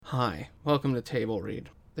Hi, welcome to Table Read,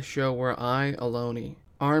 the show where I, Aloni,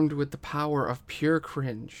 armed with the power of pure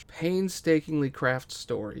cringe, painstakingly craft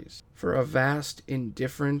stories for a vast,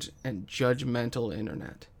 indifferent, and judgmental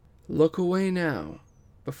internet. Look away now,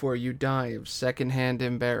 before you die of secondhand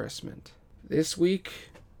embarrassment. This week,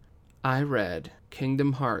 I read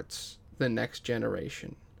Kingdom Hearts: The Next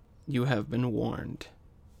Generation. You have been warned.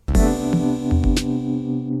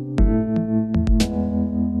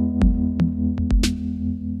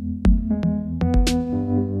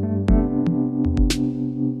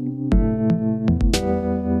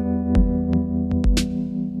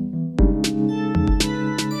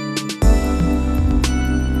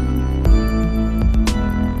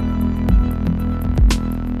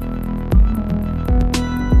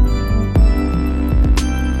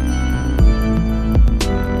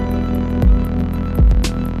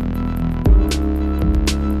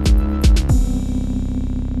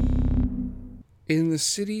 In the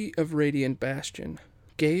city of Radiant Bastion,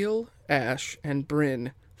 Gale, Ash, and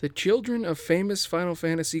Brynn, the children of famous Final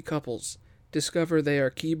Fantasy couples, discover they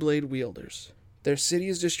are Keyblade wielders. Their city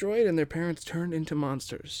is destroyed and their parents turned into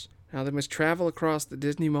monsters. Now they must travel across the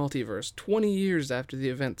Disney multiverse 20 years after the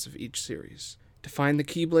events of each series to find the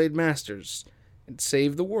Keyblade Masters and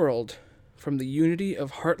save the world from the unity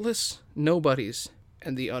of heartless nobodies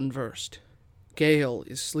and the unversed. Gale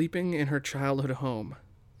is sleeping in her childhood home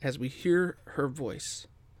as we hear her voice.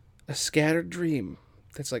 A scattered dream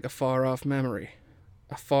that's like a far-off memory.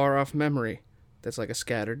 A far-off memory that's like a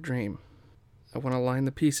scattered dream. I want to line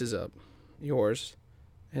the pieces up. Yours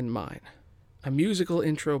and mine. A musical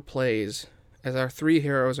intro plays as our three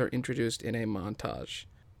heroes are introduced in a montage.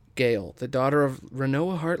 Gale, the daughter of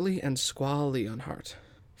Rinoa Hartley and Squall Leonhart,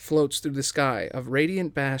 floats through the sky of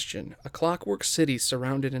Radiant Bastion, a clockwork city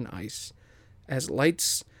surrounded in ice, as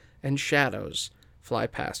lights and shadows fly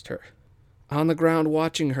past her. On the ground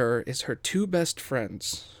watching her is her two best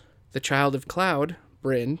friends, the child of Cloud,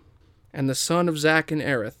 Brynn, and the son of Zack and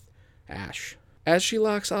Aerith, Ash. As she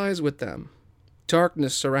locks eyes with them,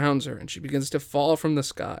 darkness surrounds her and she begins to fall from the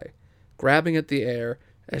sky, grabbing at the air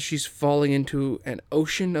as she's falling into an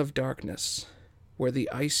ocean of darkness where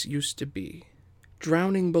the ice used to be.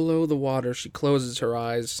 Drowning below the water, she closes her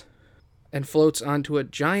eyes and floats onto a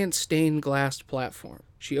giant stained glass platform.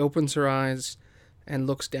 She opens her eyes and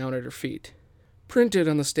looks down at her feet. Printed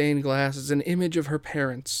on the stained glass is an image of her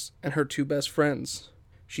parents and her two best friends.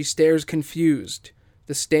 She stares confused.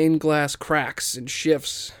 The stained glass cracks and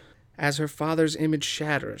shifts as her father's image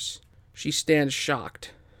shatters. She stands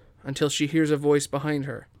shocked until she hears a voice behind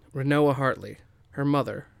her. Rinoa Hartley, her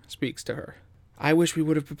mother, speaks to her. "I wish we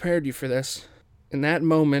would have prepared you for this." In that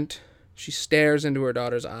moment, she stares into her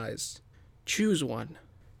daughter's eyes. "Choose one."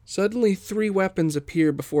 Suddenly, three weapons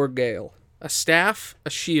appear before Gale. A staff, a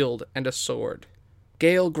shield, and a sword.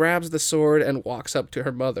 Gale grabs the sword and walks up to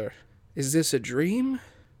her mother. Is this a dream?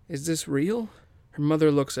 Is this real? Her mother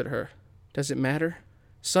looks at her. Does it matter?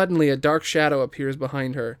 Suddenly, a dark shadow appears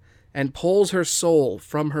behind her and pulls her soul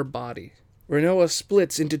from her body. Rinoa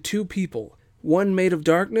splits into two people, one made of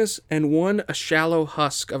darkness and one a shallow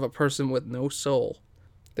husk of a person with no soul.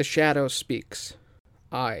 The shadow speaks.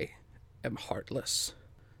 "I am heartless."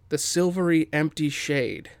 The silvery, empty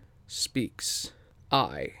shade speaks.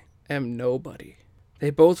 "I am nobody." They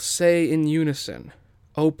both say in unison,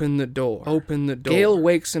 "Open the door. Open the door." Gale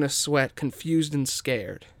wakes in a sweat, confused and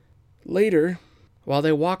scared. Later, while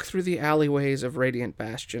they walk through the alleyways of Radiant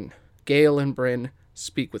Bastion, Gale and Brynn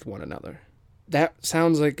speak with one another. "That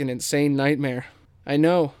sounds like an insane nightmare." "I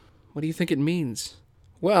know. What do you think it means?"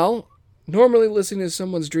 "Well, normally listening to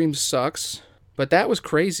someone's dreams sucks, but that was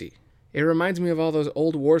crazy. It reminds me of all those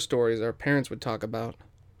old war stories our parents would talk about."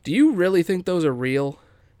 "Do you really think those are real?"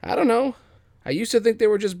 "I don't know. I used to think they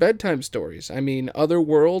were just bedtime stories. I mean, other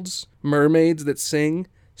worlds, mermaids that sing,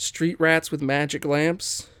 street rats with magic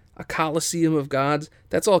lamps, a coliseum of gods.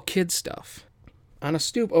 That's all kid stuff." On a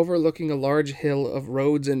stoop overlooking a large hill of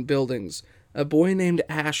roads and buildings, a boy named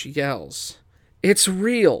Ash yells, "It's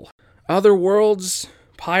real! Other worlds,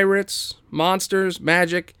 pirates, monsters,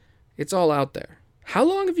 magic, it's all out there. How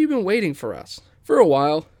long have you been waiting for us?" "For a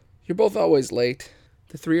while. You're both always late."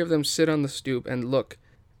 The three of them sit on the stoop and look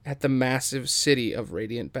at the massive city of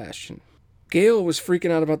Radiant Bastion. Gale was freaking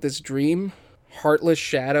out about this dream. Heartless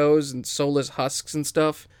shadows and soulless husks and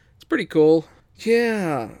stuff. It's pretty cool.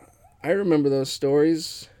 "Yeah, I remember those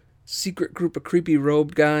stories. Secret group of creepy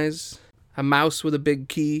robed guys. A mouse with a big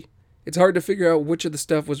key. It's hard to figure out which of the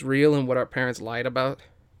stuff was real and what our parents lied about.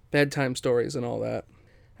 Bedtime stories and all that.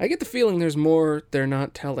 I get the feeling there's more they're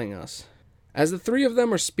not telling us." As the three of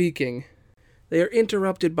them are speaking, they are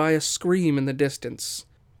interrupted by a scream in the distance.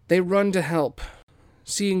 They run to help.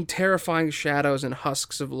 seeing terrifying shadows and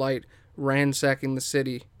husks of light ransacking the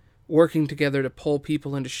city, working together to pull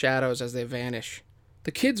people into shadows as they vanish.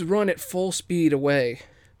 The kids run at full speed away,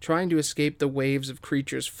 trying to escape the waves of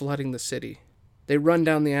creatures flooding the city. They run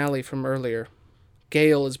down the alley from earlier.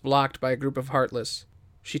 Gale is blocked by a group of Heartless.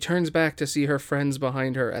 She turns back to see her friends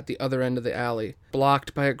behind her at the other end of the alley,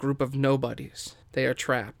 blocked by a group of nobodies. They are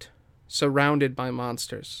trapped, surrounded by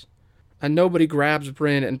monsters. A nobody grabs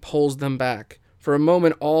Bryn and pulls them back. For a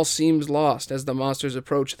moment, all seems lost as the monsters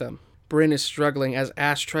approach them. Bryn is struggling as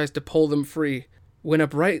Ash tries to pull them free, when a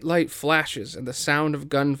bright light flashes and the sound of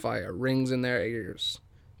gunfire rings in their ears.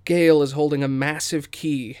 Gale is holding a massive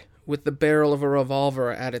key with the barrel of a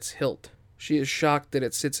revolver at its hilt. She is shocked that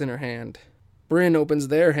it sits in her hand. Bryn opens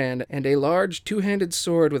their hand, and a large two-handed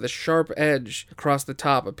sword with a sharp edge across the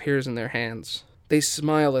top appears in their hands. They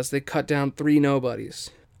smile as they cut down 3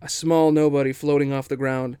 nobodies. A small nobody floating off the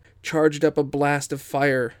ground charged up a blast of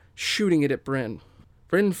fire, shooting it at Bryn.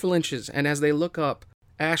 Bryn flinches, and as they look up,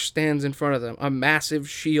 Ash stands in front of them, a massive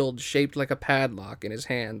shield shaped like a padlock in his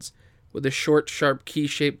hands, with a short, sharp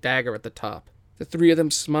key-shaped dagger at the top. The 3 of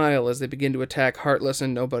them smile as they begin to attack Heartless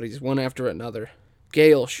and nobodies, one after another.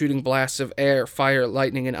 Gale shooting blasts of air, fire,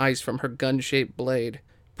 lightning, and ice from her gun-shaped blade.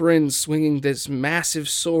 Bryn swinging this massive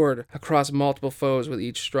sword across multiple foes with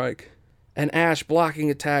each strike. And Ash blocking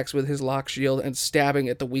attacks with his lock shield and stabbing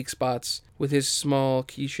at the weak spots with his small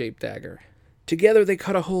key-shaped dagger. Together they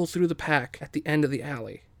cut a hole through the pack at the end of the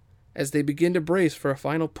alley. As they begin to brace for a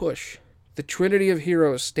final push, the trinity of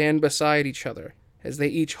heroes stand beside each other as they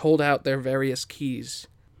each hold out their various keys.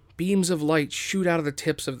 Beams of light shoot out of the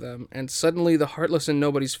tips of them, and suddenly the Heartless and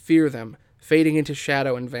nobodies fear them, fading into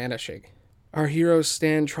shadow and vanishing. Our heroes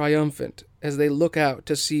stand triumphant as they look out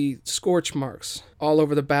to see scorch marks all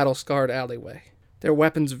over the battle-scarred alleyway. Their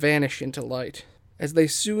weapons vanish into light. As they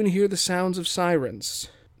soon hear the sounds of sirens,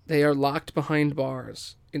 they are locked behind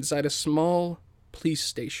bars inside a small police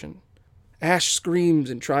station. Ash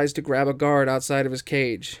screams and tries to grab a guard outside of his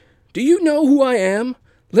cage. "Do you know who I am?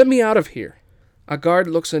 Let me out of here." A guard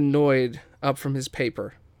looks annoyed up from his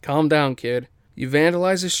paper. "Calm down, kid. You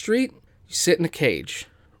vandalize a street, you sit in a cage.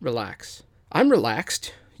 Relax." "I'm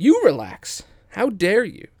relaxed. You relax. How dare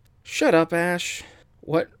you?" "Shut up, Ash."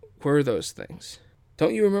 "What were those things?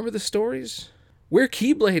 Don't you remember the stories? We're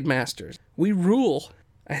Keyblade Masters. We rule."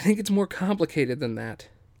 "I think it's more complicated than that."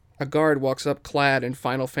 A guard walks up clad in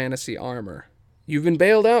Final Fantasy armor. "You've been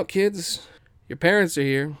bailed out, kids. Your parents are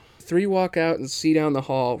here." 3 walk out and see down the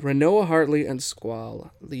hall Rinoa Hartley and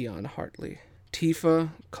Squall Leon Hartley.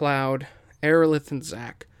 Tifa, Cloud, Aerolith, and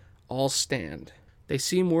Zack all stand. They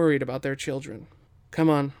seem worried about their children. "Come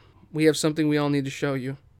on, we have something we all need to show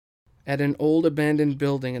you." At an old abandoned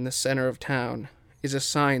building in the center of town is a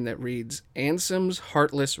sign that reads, "Ansem's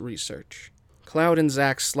Heartless Research." Cloud and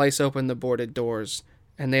Zack slice open the boarded doors,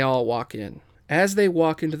 and they all walk in. As they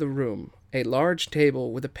walk into the room, a large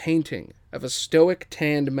table with a painting of a stoic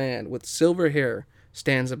tanned man with silver hair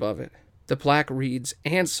stands above it. The plaque reads,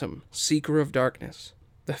 "Ansem, Seeker of Darkness."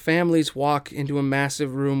 The families walk into a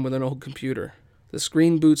massive room with an old computer. The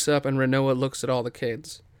screen boots up and Rinoa looks at all the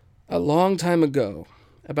kids. "A long time ago,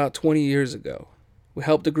 about 20 years ago, we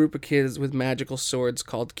helped a group of kids with magical swords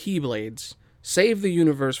called Keyblades save the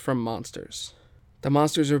universe from monsters. The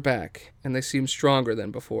monsters are back, and they seem stronger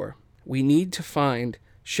than before. We need to find..."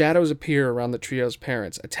 Shadows appear around the trio's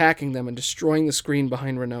parents, attacking them and destroying the screen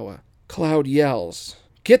behind Rinoa. Cloud yells,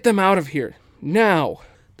 "Get them out of here! Now!"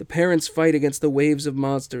 The parents fight against the waves of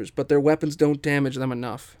monsters, but their weapons don't damage them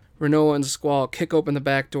enough. Rinoa and Squall kick open the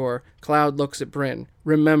back door. Cloud looks at Bryn.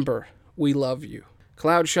 "Remember, we love you."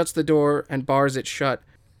 Cloud shuts the door and bars it shut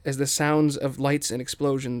as the sounds of lights and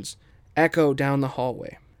explosions echo down the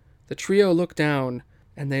hallway. The trio look down,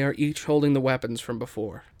 and they are each holding the weapons from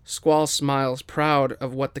before. Squall smiles, proud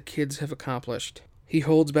of what the kids have accomplished. He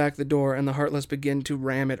holds back the door, and the Heartless begin to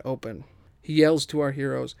ram it open. He yells to our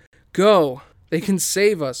heroes, "Go! They can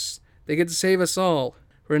save us! They can save us all!"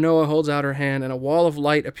 Rinoa holds out her hand, and a wall of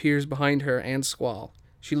light appears behind her and Squall.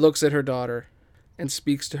 She looks at her daughter and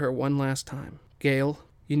speaks to her one last time. "Gale,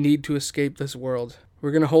 you need to escape this world.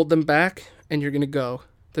 We're going to hold them back, and you're going to go.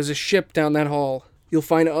 There's a ship down that hall. You'll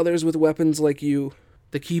find others with weapons like you.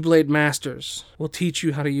 The Keyblade Masters will teach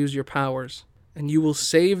you how to use your powers, and you will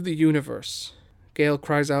save the universe." Gale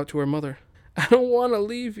cries out to her mother. "I don't want to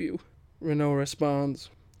leave you." Rinoa responds,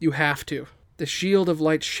 "You have to." The shield of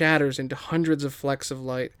light shatters into hundreds of flecks of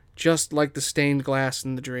light, just like the stained glass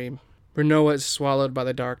in the dream. Rinoa is swallowed by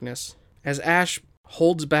the darkness. As Ash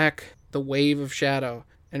holds back the wave of shadow,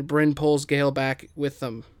 and Bryn pulls Gale back with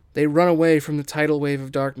them, they run away from the tidal wave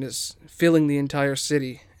of darkness, filling the entire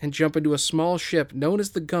city, and jump into a small ship known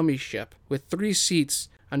as the Gummy Ship, with 3 seats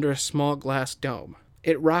under a small glass dome.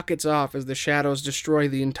 It rockets off as the shadows destroy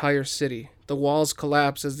the entire city. The walls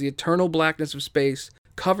collapse as the eternal blackness of space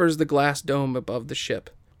covers the glass dome above the ship.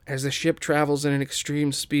 As the ship travels at an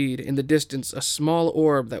extreme speed, in the distance, a small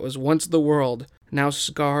orb that was once the world, now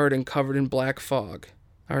scarred and covered in black fog.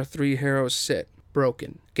 Our 3 heroes sit,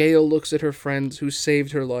 broken. Gale looks at her friends who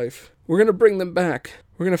saved her life. We're gonna bring them back.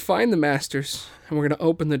 We're gonna find the masters, and we're gonna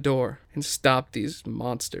open the door and stop these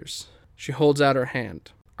monsters. She holds out her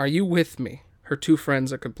hand. Are you with me? Her 2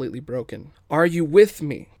 friends are completely broken. Are you with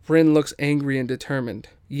me? Bryn looks angry and determined.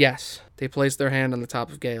 Yes. They place their hand on the top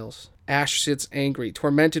of Gale's. Ash sits angry,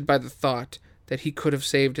 tormented by the thought that he could have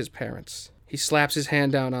saved his parents. He slaps his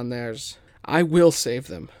hand down on theirs. I will save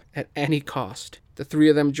them, at any cost. The 3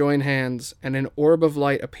 of them join hands, and an orb of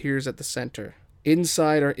light appears at the center.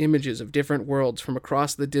 Inside are images of different worlds from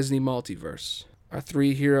across the Disney multiverse. Our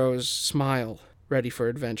 3 heroes smile, ready for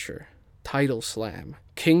adventure. Title Slam.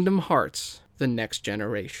 Kingdom Hearts, The Next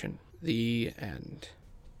Generation. The end.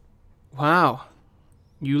 Wow.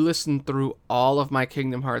 You listened through all of my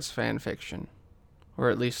Kingdom Hearts fan fiction.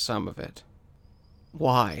 Or at least some of it.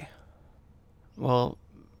 Why? Well,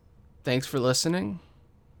 thanks for listening.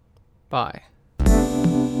 Bye.